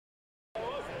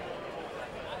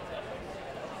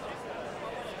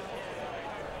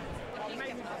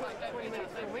You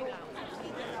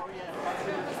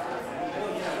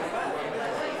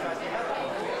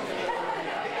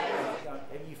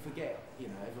forget, you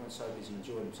know, everyone's so busy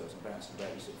enjoying themselves and bouncing about,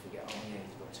 you sort of forget, oh yeah,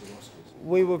 he's got 2 Oscars.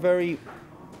 We were very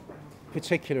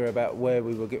particular about where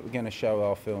we were going to show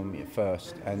our film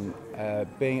first, and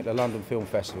being at the London Film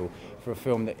Festival for a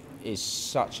film that is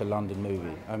such a London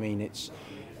movie. I mean, it's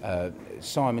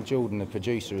Simon Jordon, the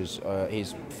producer,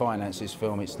 he's financed this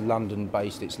film. It's London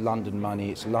based, it's London money,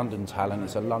 it's London talent,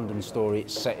 it's a London story,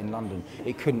 it's set in London.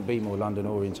 It couldn't be more London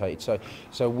orientated.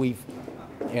 So we've,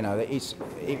 you know,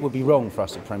 it would be wrong for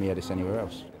us to premiere this anywhere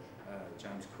else.